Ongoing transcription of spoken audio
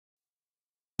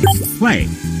Play.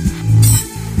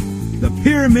 The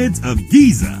Pyramids of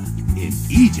Giza in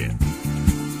Egypt.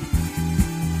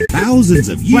 Thousands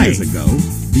of years ago,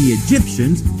 the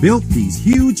Egyptians built these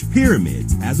huge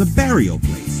pyramids as a burial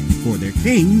place for their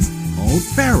kings called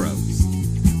pharaohs.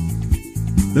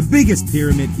 The biggest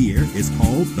pyramid here is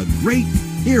called the Great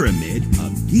Pyramid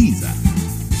of Giza.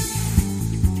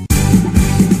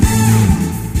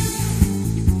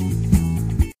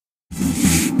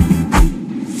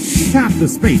 Tap the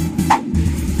space.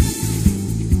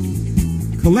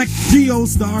 Collect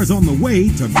geostars on the way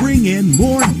to bring in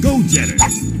more go-getters.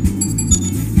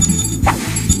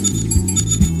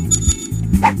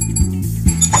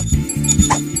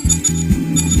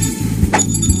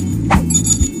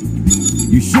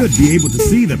 You should be able to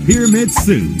see the pyramids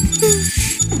soon.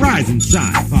 Rise and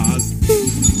shine, Foz.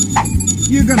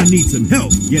 You're gonna need some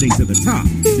help getting to the top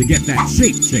to get that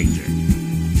shape changer.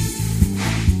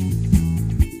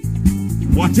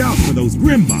 Watch out for those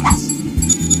Grimbots.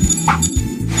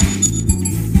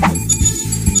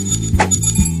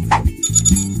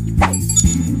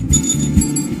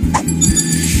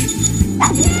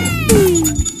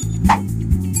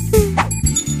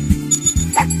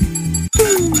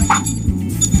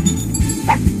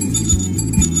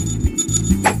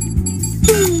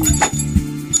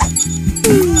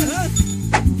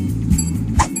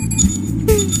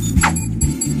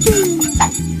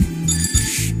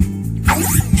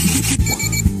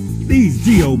 These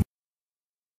geo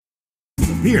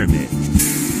the pyramid.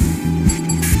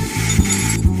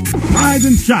 Rise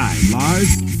and shine,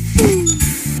 Lars.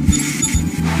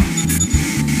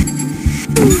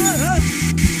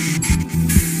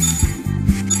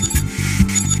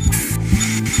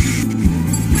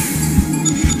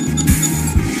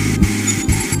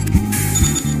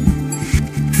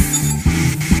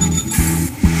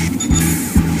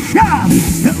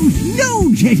 Those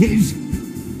no-getters!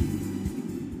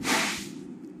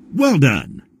 Well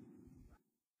done.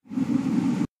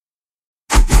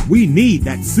 We need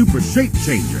that super shape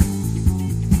changer.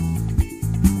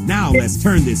 Now let's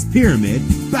turn this pyramid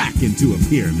back into a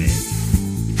pyramid.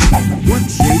 What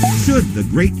shape should the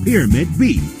Great Pyramid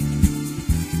be?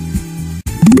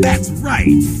 That's right.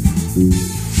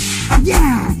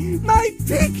 Yeah, my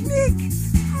picnic!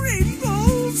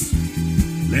 Rainbows!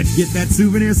 Let's get that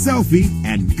souvenir selfie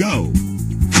and go.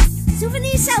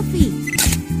 Souvenir selfie.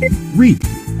 Reap.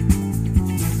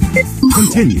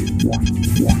 Continue.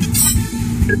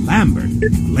 Lambert.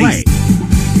 Play.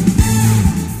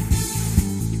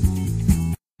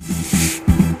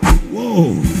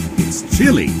 Whoa, it's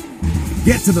chilly.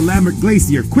 Get to the Lambert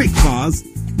Glacier quick, Foz.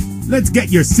 Let's get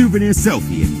your souvenir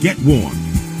selfie and get warm.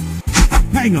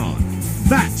 Hang on,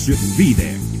 that shouldn't be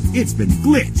there. It's been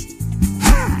glitched.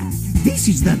 This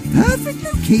is the perfect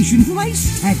location for my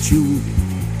statue.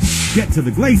 Get to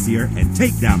the glacier and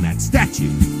take down that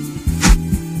statue.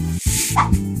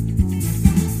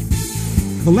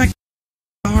 Collect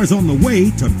stars on the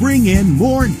way to bring in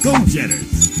more go-getters.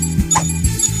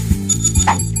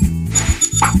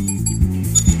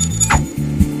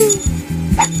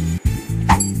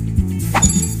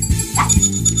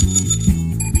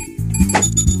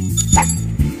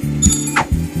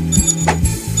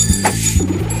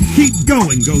 Keep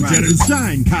going, go-getters.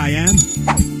 Shine, Kyan.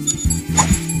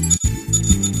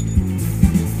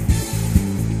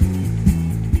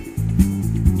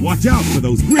 Watch out for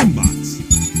those Grimbots.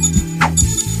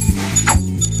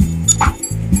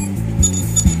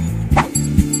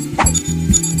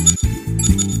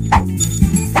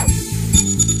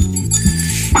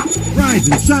 Rise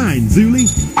and shine, Xuli.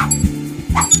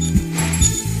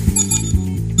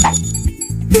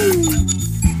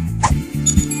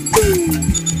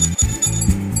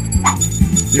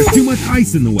 There's too much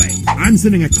ice in the way. I'm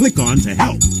sending a click-on to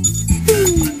help.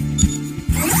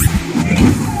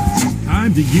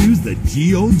 Time to use the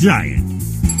Geo Giant.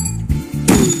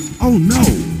 Oh no!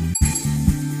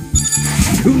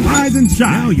 Rise and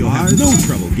shine. Now you'll have no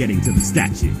trouble getting to the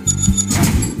statue.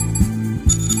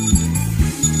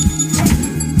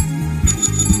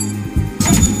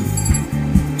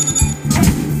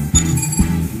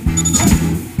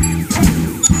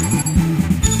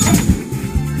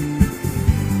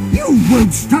 You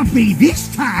won't stop me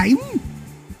this time!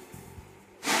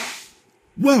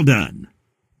 Well done.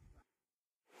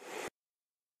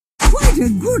 Quite a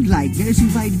good likeness,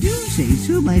 if I do say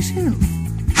so myself.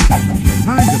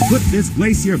 Time to put this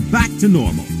glacier back to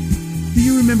normal. Do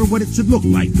you remember what it should look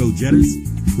like, go-getters?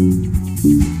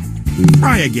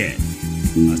 Try again.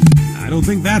 I don't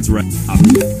think that's right.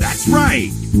 That's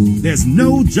right. There's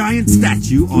no giant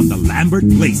statue on the Lambert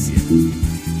Glacier.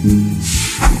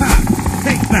 Ha!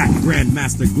 Take that,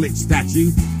 Grandmaster Glitch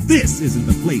statue. This isn't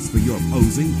the place for your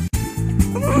posing.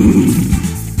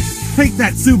 Take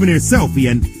that souvenir selfie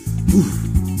and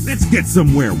let's get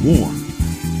somewhere warm.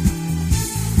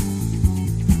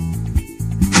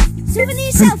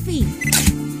 Souvenir selfie.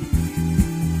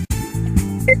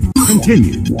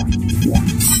 Continue.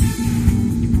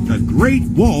 The Great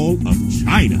Wall of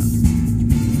China.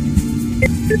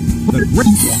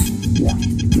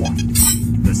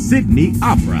 The Sydney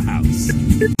Opera House.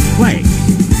 Play.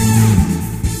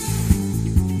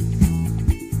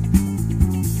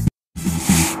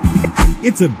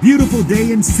 It's a beautiful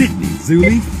day in Sydney,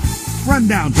 Xuli. Run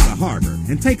down to the harbor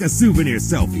and take a souvenir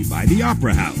selfie by the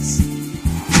Opera House.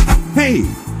 Hey,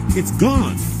 it's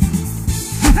gone.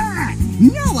 Ha!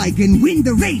 Now I can win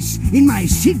the race in my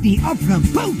Sydney Opera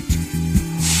boat.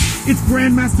 It's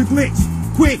Grandmaster Glitch.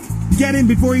 Quick, get him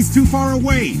before he's too far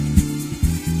away.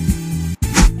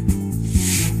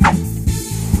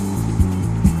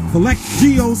 Collect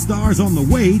Geo stars on the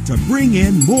way to bring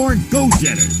in more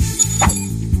go-getters.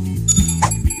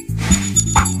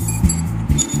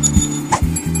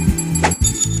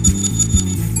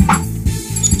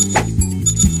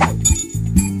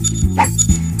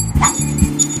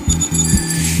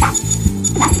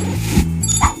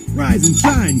 Rise and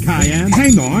shine, Kyan.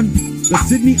 Hang on. The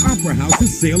Sydney Opera House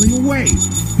is sailing away.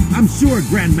 I'm sure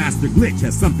Grandmaster Glitch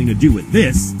has something to do with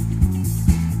this.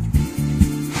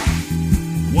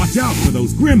 Watch out for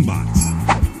those Grimbots.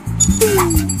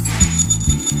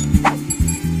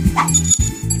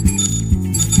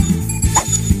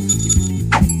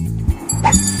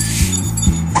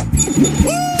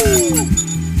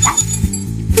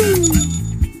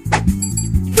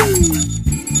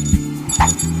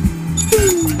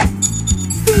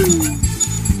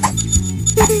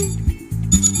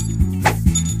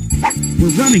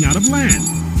 We're running out of land.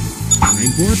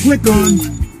 Time for a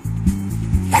click-on.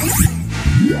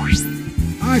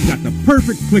 I've got the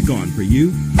perfect click-on for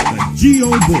you. The Geo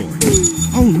board.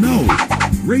 Oh no!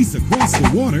 Race across the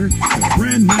water to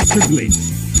Grandmaster Glitch.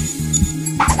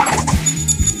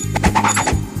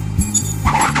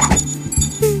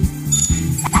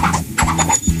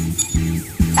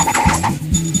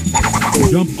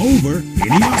 Jump over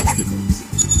any obstacles.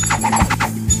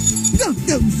 Got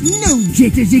those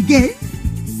no-jitters again?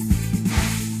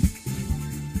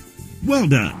 Well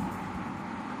done.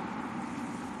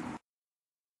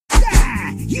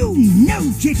 You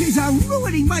no-jitters are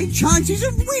ruining my chances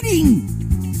of winning!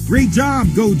 Great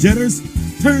job, go-jetters.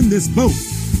 Turn this boat,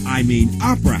 I mean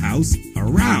Opera House,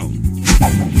 around.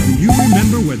 Do you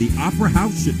remember where the Opera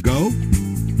House should go?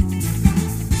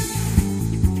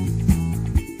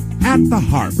 At the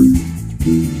harbor.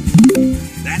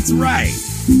 That's right.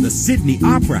 The Sydney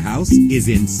Opera House is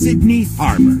in Sydney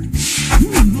Harbor.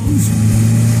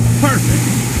 Perfect.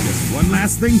 Just one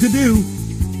last thing to do.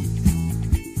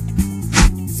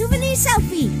 Souvenir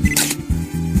selfie.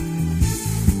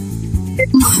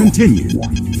 Continue.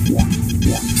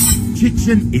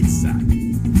 Chichen Itza.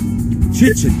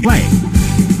 Chichen play.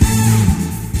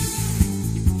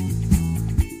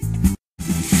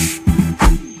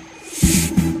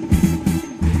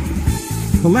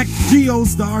 Collect Geo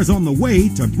stars on the way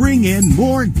to bring in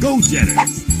more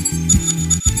go-getters.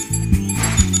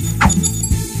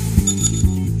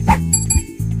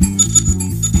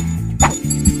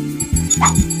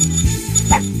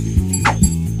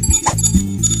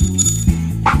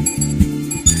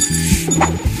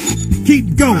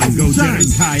 Keep going,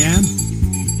 go-getters, Kyan.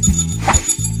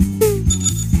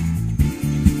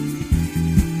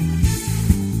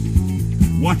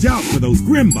 Watch out for those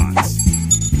Grimbots.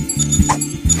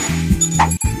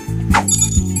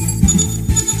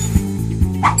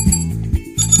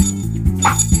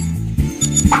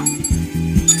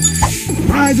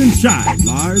 Rise and shine,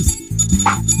 Lars.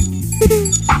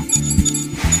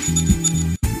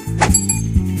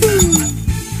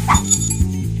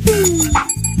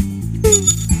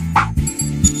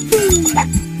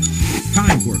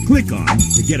 Time for a click-on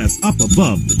to get us up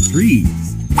above the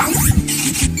trees.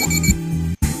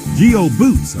 Geo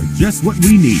boots are just what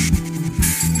we need.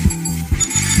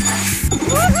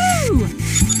 Woohoo!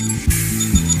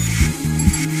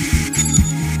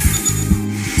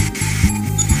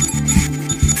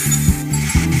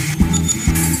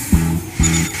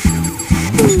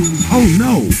 Oh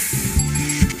no!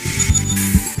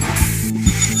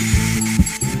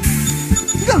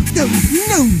 Got those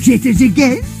no-jitters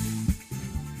again?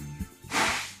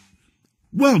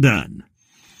 Well done.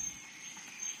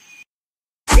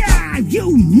 Yeah,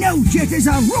 you no-jitters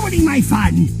are ruining my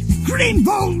fun!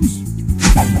 Grimballs!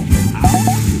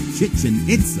 Chichen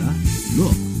Itza,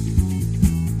 look.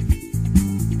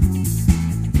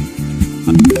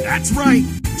 That's right.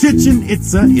 Chichen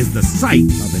Itza is the site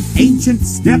of an ancient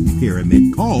step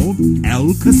pyramid called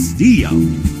El Castillo.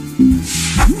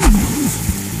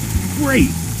 Great!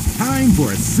 Time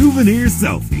for a souvenir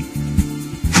selfie.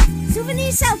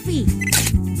 Souvenir selfie.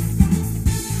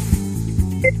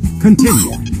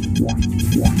 Continue.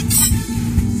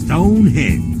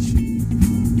 Stonehenge.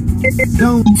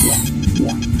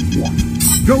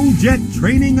 GoJet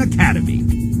Training Academy.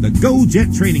 The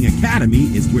GoJet Training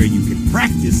Academy is where you can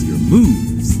practice your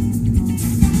moves.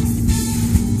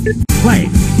 Play.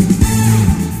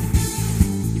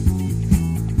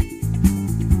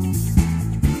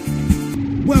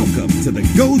 Welcome to the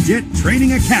GoJet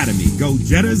Training Academy,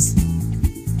 GoJetters.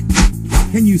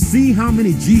 Can you see how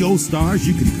many Geo stars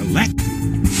you can collect?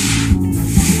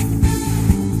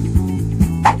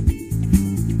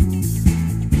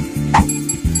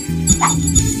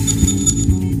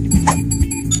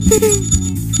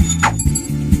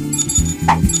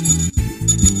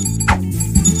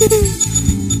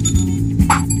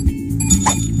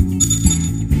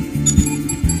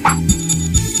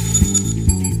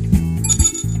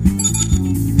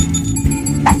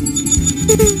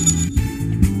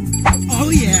 Oh,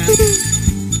 yeah.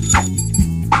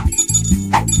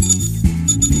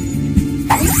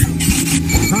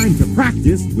 Time to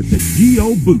practice with the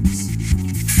Geo boots.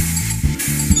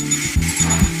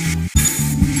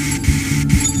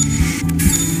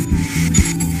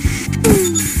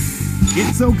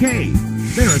 It's okay.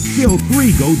 There are still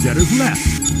 3 GoJetters left.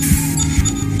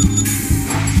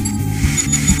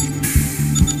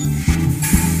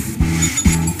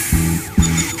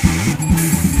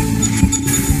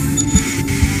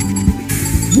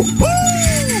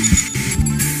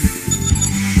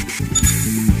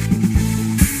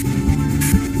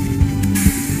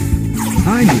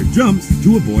 Time your jumps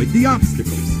to avoid the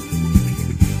obstacles.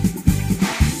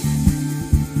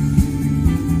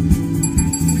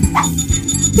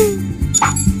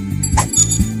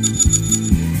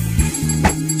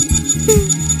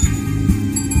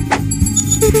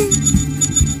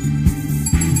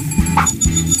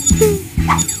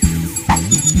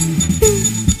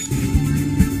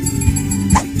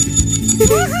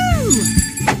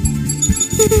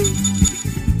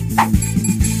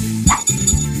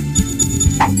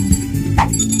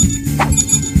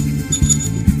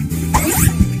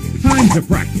 Time to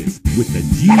practice with the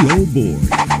Geo board.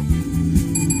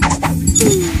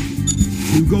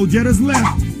 2 GoJetters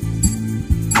left.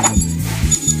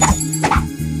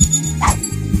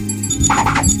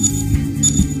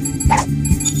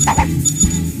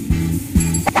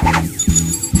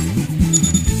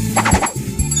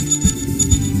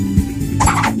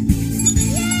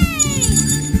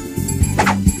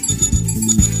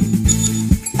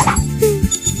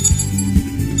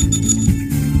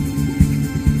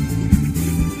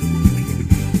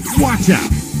 Watch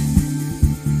out!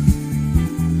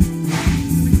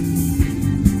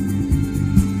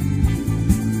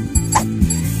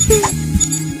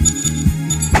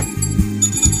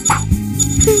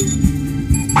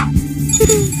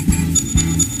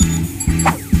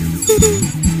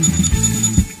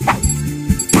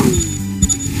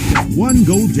 One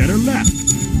GoJetter left.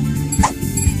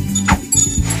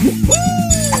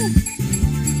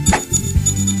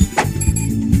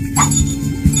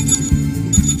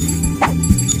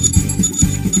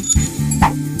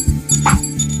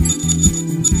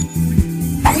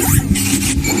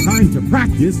 Time to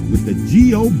practice with the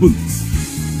Geo boots.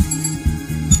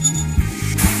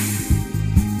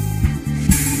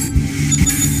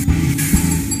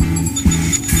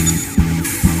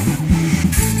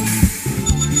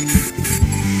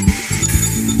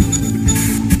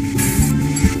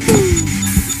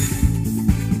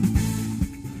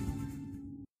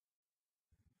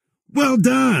 Well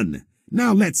done!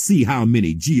 Now let's see how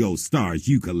many Geo stars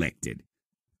you collected.